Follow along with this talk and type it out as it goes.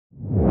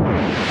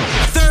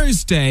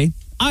Thursday,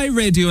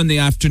 iRadio in the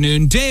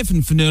afternoon, Dave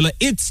and Fionnuala,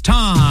 it's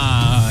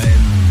time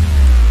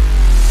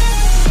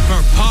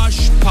for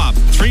Posh Pop.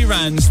 3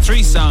 rounds,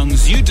 3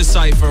 songs, you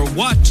decipher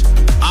what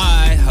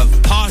I have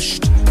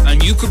poshed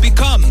and you could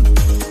become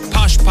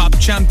Posh Pop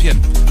champion.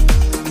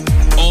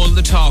 All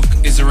the talk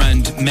is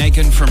around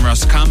Megan from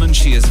Roscommon.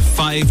 She is a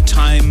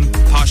 5-time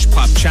Posh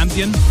Pop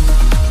champion.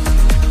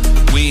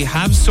 We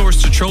have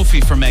sourced a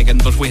trophy for Megan,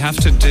 but we have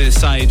to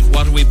decide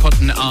what are we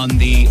putting on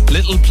the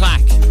little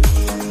plaque.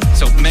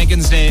 So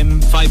Megan's name,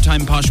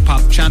 5-time Posh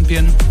Pop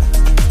champion.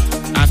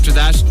 After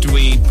that, do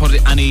we put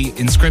any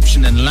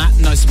inscription in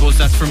Latin? I suppose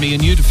that's for me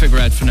and you to figure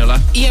out, Fionnuala.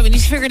 Yeah, we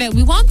need to figure it out.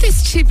 We want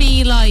this to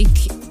be like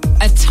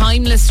a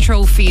timeless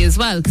trophy as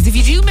well, because if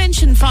you do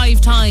mention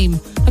 5-time,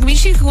 I mean,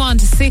 she could go on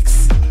to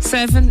 6,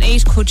 7,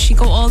 8. Could she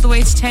go all the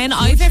way to 10?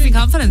 I have every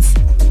confidence.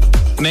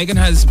 Megan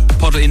has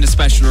put in a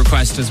special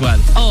request as well.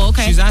 Oh,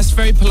 okay. She's asked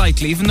very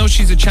politely, even though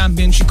she's a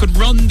champion, she could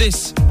run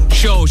this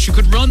show. She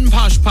could run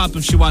Posh Pop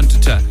if she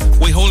wanted to.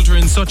 We hold her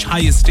in such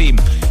high esteem.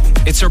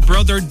 It's her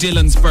brother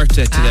Dylan's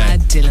birthday today.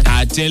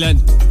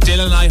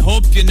 Dylan, I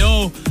hope you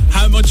know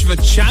how much of a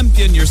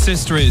champion your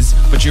sister is,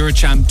 but you're a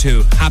champ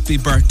too. Happy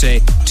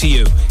birthday to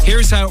you.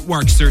 Here's how it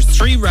works. There's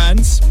 3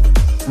 rounds.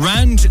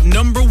 Round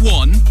number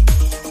 1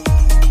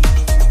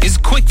 is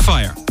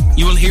quickfire.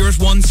 You will hear it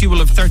once, you will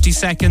have 30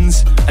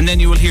 seconds, and then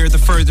you will hear the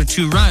further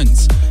 2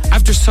 rounds.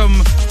 After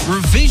some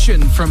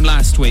revision from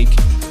last week,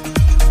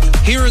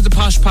 here are the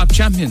Posh Pop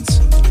champions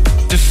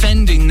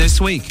defending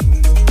this week.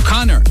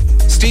 Connor,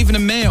 Stephen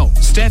and Mayo,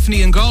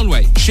 Stephanie in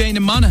Galway, Shane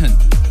and Monaghan,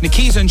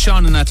 Nikita and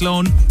Sean in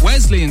Athlone,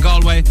 Wesley in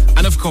Galway,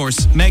 and of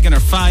course, Megan, our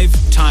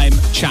 5-time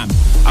champ.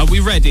 Are we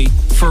ready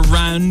for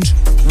round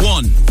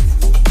 1?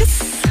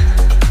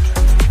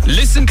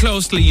 Listen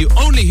closely, you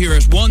only hear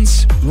it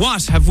once.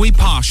 What have we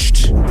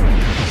poshed?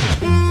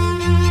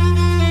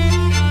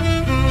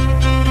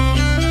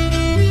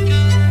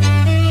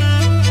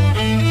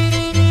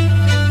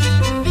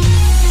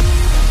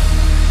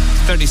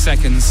 30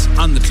 seconds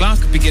on the clock,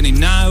 beginning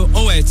now.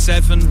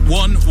 087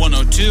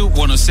 102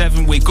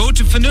 107. We go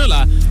to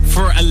Fionnuala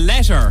for a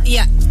letter.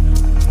 Yeah.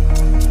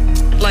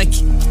 Like,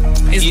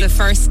 is the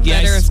first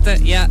letter of the...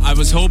 Yeah. I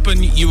was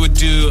hoping you would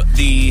do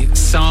the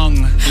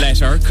song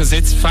letter, because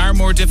it's far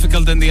more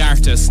difficult than the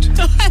artist.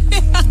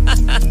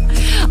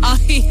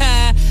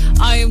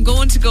 I am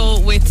going to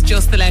go with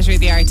just the letter of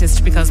the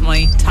artist, because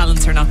my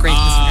talents are not great in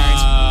this regard.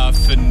 Ah,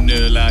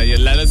 Fionnuala, you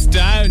let us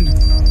down.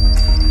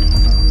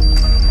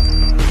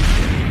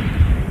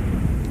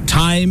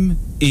 Time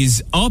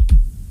is up.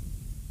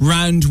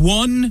 Round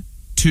 1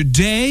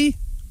 today.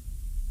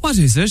 What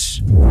is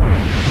it?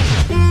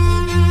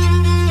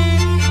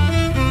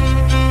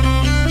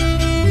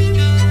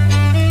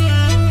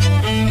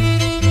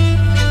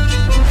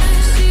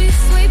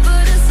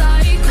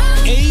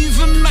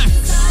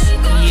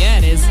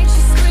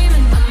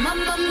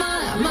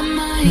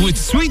 With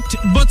Sweet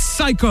But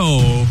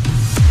Psycho.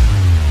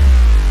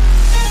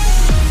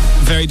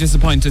 Very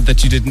disappointed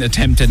that you didn't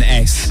attempt an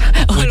S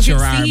with your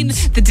arms.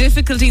 Seen the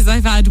difficulties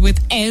I've had with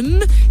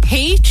M,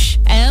 H,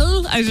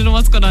 L. I don't know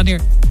what's going on here.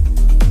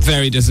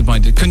 Very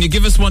disappointed. Can you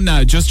give us one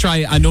now? Just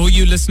try. I know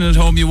you listen at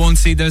home, you won't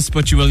see this,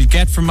 but you will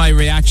get from my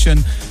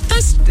reaction.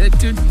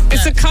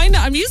 It's a kind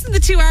of, I'm using the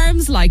 2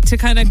 arms like to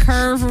kind of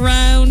curve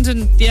around,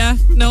 and yeah,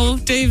 no,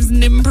 Dave's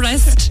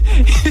impressed.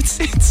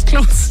 It's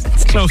close.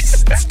 It's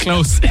close. It's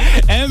close.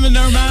 Emma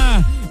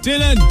Norma,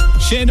 Dylan,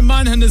 Shane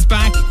Monaghan is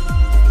back.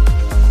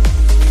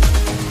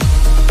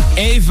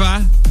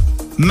 Ava,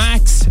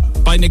 Max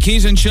by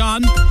Nikita and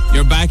Sean.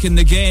 You're back in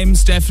the game.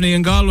 Stephanie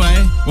and Galway.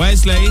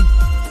 Wesley,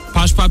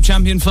 Posh Pop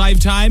champion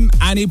 5-time.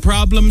 Any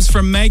problems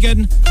from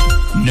Megan?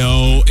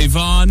 No.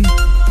 Yvonne,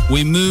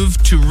 we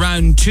move to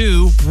round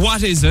 2.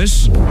 What is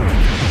it?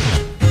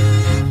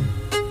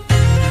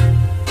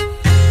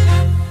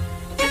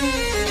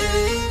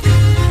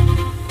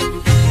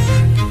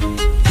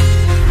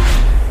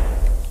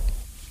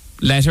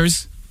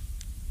 Letters?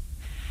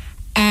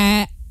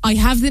 I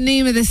have the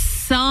name of the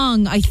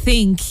song, I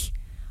think.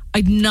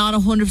 I'm not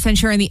 100%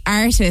 sure on the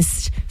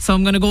artist, so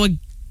I'm going to go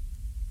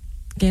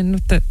again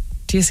with the...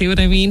 Do you see what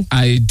I mean?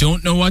 I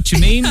don't know what you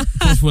mean,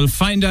 but we'll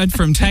find out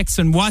from texts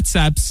and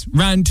WhatsApps.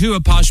 Round 2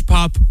 of Posh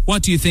Pop.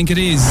 What do you think it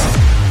is?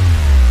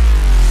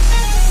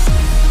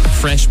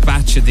 Fresh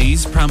batch of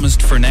these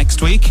promised for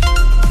next week.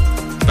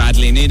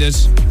 Badly needed.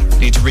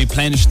 Need to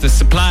replenish the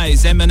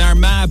supplies. Emma and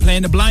Armagh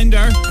playing a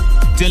blinder.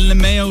 Dylan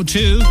and Mayo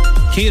too.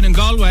 Keane and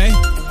Galway.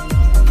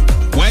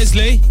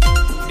 Wesley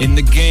in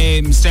the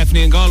game.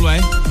 Stephanie and Galway.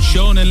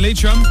 Sean and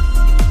Leitrim.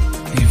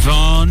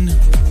 Yvonne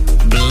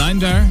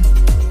blinder.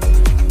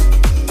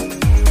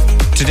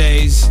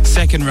 Today's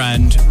second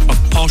round of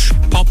Posh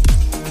Pop.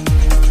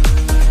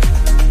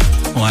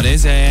 What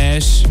is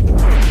it?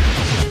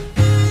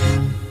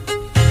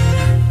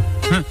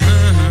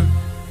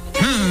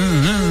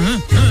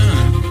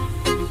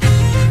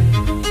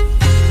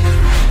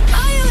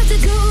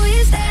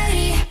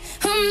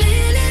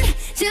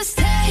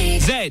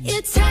 Zed,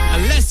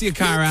 Alessia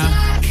Cara.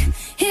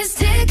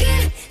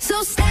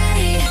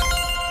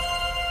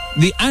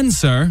 The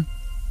answer,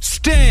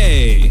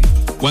 stay.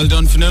 Well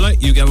done,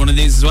 Fionnuala. You get one of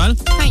these as well.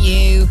 Thank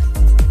you.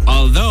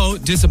 Although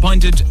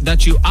disappointed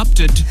that you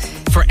opted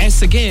for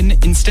S again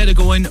instead of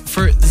going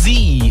for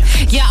Z.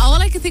 Yeah,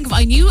 all I could think of,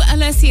 I knew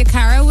Alessia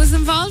Cara was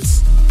involved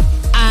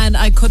and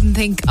I couldn't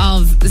think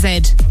of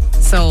Z.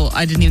 So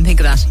I didn't even think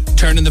of that.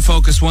 Turning the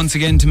focus once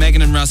again to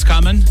Megan and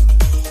Roscommon.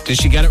 Did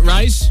she get it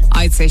right?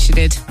 I'd say she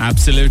did.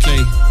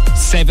 Absolutely.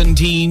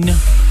 17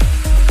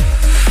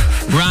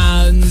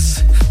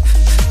 rounds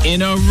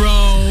in a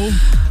row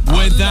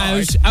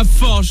without a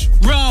foot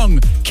wrong.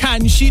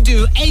 Can she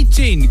do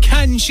 18?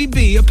 Can she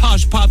be a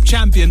Posh Pop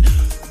champion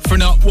for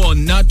not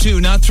 1, not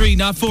 2, not 3,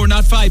 not 4,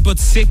 not 5, but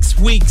 6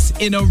 weeks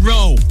in a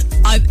row?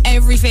 I've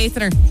every faith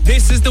in her.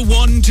 This is the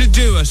one to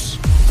do it.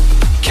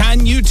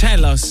 Can you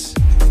tell us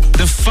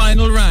the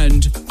final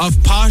round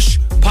of Posh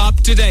Pop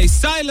today?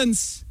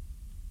 Silence,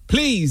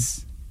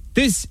 please.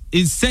 This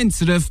is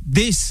sensitive.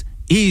 This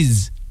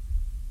is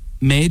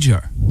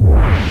major.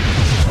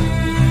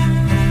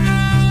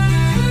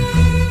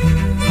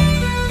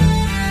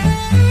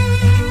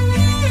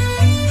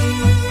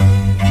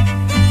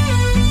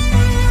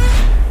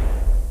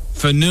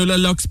 Fionnuala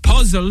looks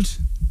puzzled.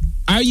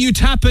 Are you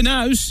tapping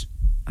out?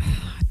 I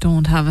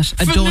don't have it.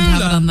 I don't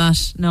have it on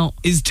that. No.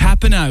 Is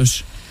tapping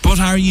out. But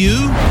are you?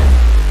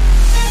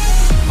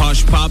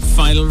 Posh Pop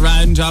final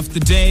round of the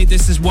day.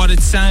 This is what it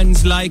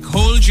sounds like.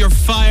 Hold your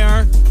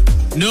fire.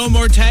 No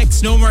more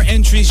texts, no more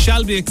entries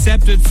shall be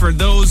accepted for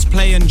those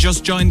playing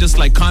just joined us,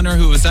 like Connor,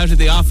 who was out of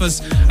the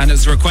office and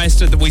has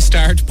requested that we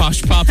start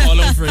Posh Pop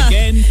all over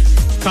again.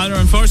 Connor,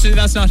 unfortunately,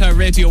 that's not how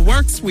radio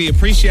works. We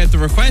appreciate the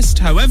request.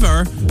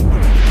 However,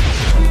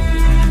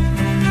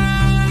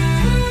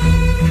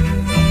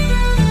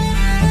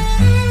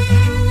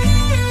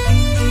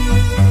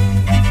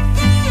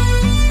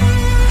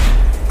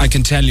 I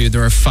can tell you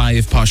there are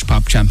 5 Posh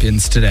Pop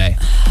champions today.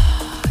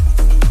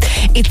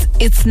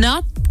 It's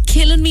not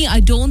killing me.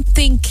 I don't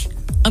think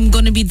I'm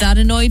going to be that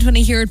annoyed when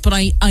I hear it, but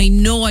I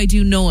know I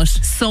do know it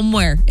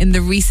somewhere in the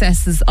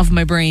recesses of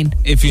my brain.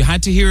 If you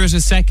had to hear it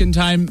a second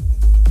time,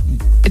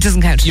 it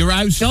doesn't count. You're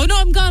out. No,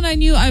 I'm gone. I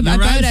knew. I'm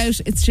about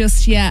out. It's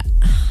just, yeah.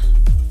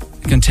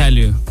 I can tell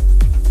you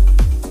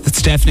that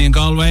Stephanie in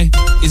Galway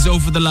is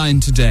over the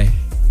line today.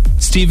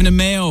 Stephen in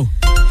Mayo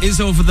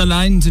is over the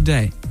line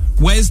today.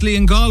 Wesley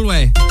in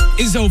Galway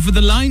is over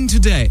the line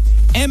today.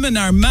 Emma in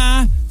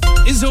Armagh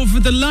is over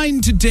the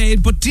line today.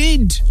 But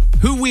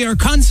who we are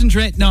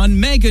concentrating on,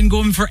 Megan,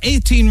 going for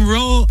 18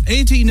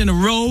 in a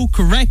row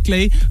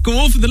correctly,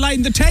 go over the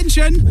line. The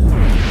tension.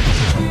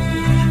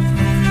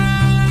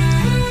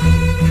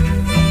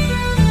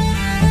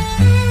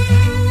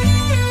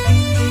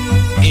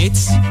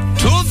 It's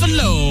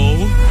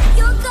Tovalo.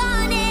 You're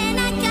gone and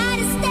I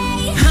gotta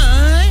stay.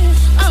 Hi,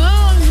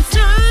 all the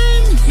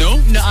time.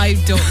 No, I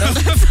don't know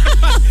that.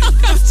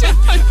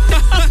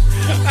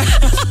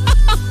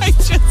 I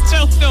just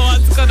don't know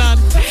what's going on.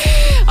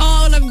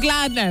 Oh, well, I'm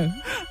glad now.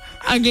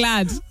 I'm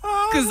glad.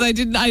 Because I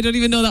don't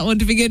even know that one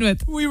to begin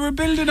with. We were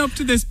building up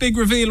to this big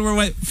reveal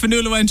where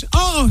Fionnuala went,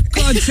 oh,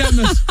 God damn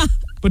it.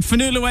 But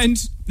Fionnuala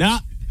went, nah,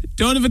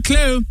 don't have a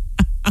clue.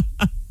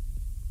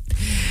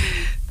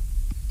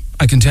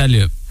 I can tell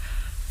you,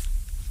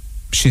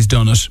 she's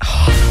done it.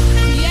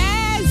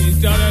 Yes!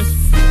 She's done it.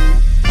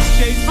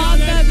 She's done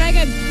it.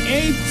 Megan.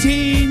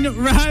 18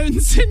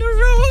 rounds in a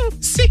row.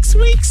 6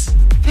 weeks.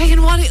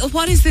 Megan,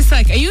 what is this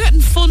like? Are you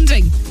getting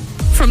funding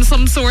from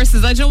some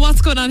sources? I don't know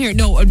what's going on here.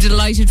 No, I'm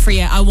delighted for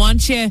you. I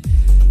want you,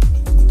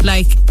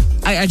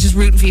 I just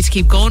rooting for you to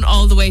keep going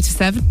all the way to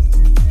 7.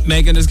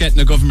 Megan is getting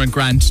a government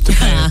grant to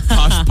play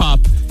Posh Pop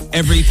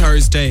every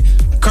Thursday.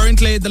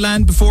 Currently the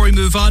land, before we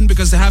move on,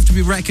 because they have to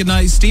be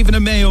recognised, Stephen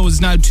and Mayo is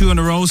now 2 in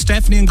a row,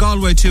 Stephanie and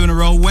Galway 2 in a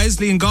row,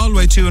 Wesley and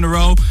Galway 2 in a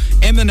row,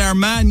 Emma and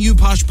Armagh, new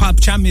Posh Pop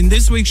champion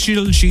this week.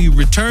 She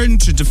returned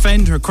to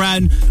defend her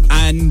crown,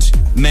 and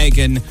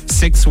Megan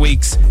 6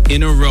 weeks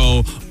in a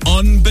row.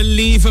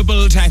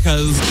 Unbelievable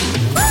tackles.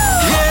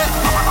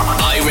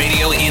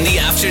 iRadio in the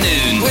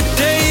afternoon with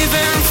Dave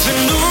and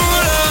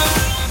Fionnuala.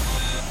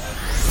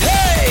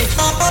 Hey!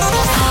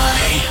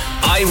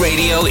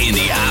 iRadio in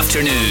the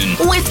afternoon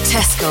With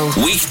Tesco.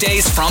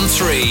 weekdays from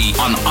 3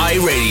 on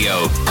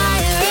iRadio.